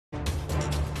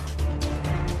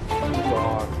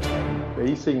are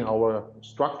basing our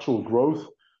structural growth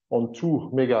on two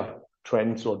mega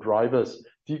trends or drivers,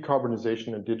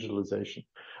 decarbonization and digitalization.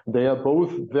 They are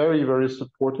both very, very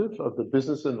supportive of the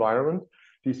business environment,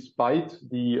 despite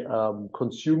the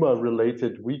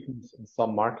consumer-related weakness in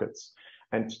some markets.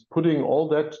 And putting all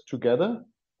that together,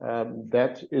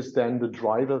 that is then the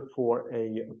driver for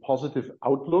a positive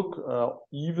outlook,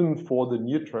 even for the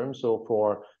near term. So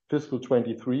for fiscal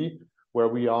 23, where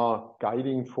we are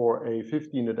guiding for a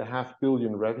 15.5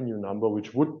 billion revenue number,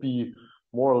 which would be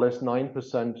more or less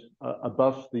 9%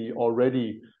 above the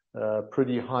already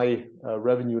pretty high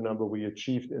revenue number we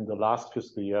achieved in the last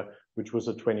fiscal year, which was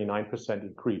a 29%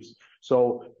 increase.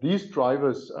 So these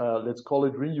drivers, let's call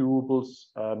it renewables,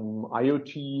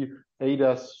 IoT,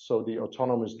 ADAS, so the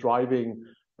autonomous driving,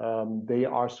 they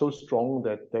are so strong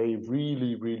that they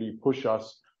really, really push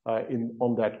us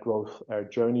on that growth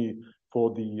journey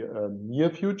for the near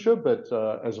future, but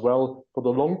as well for the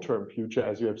long-term future,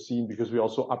 as you have seen, because we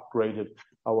also upgraded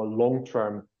our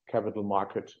long-term capital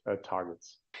market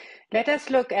targets. Let us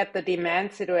look at the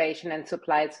demand situation and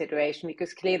supply situation,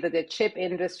 because clearly the chip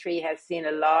industry has seen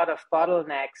a lot of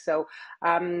bottlenecks. So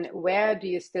where do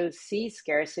you still see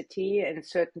scarcity in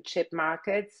certain chip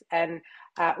markets, and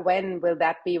when will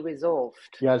that be resolved?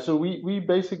 Yeah, so we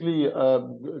basically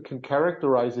can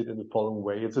characterize it in the following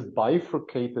way. It's a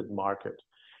bifurcated market.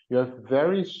 You have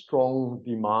very strong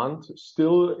demand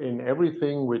still in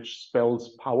everything which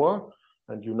spells power.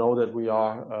 And you know that we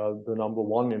are the number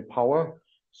one in power.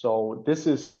 So this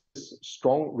is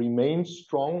strong, remains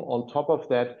strong. On top of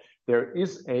that, there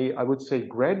is I would say,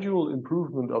 gradual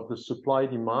improvement of the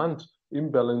supply-demand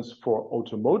imbalance for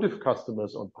automotive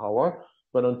customers on power.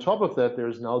 But on top of that, there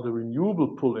is now the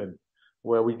renewable pull-in,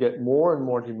 where we get more and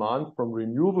more demand from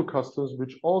renewable customers,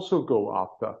 which also go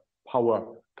after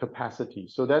power capacity.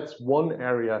 So that's one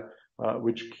area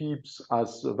which keeps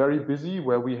us very busy,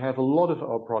 where we have a lot of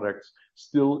our products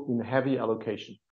still in heavy allocation.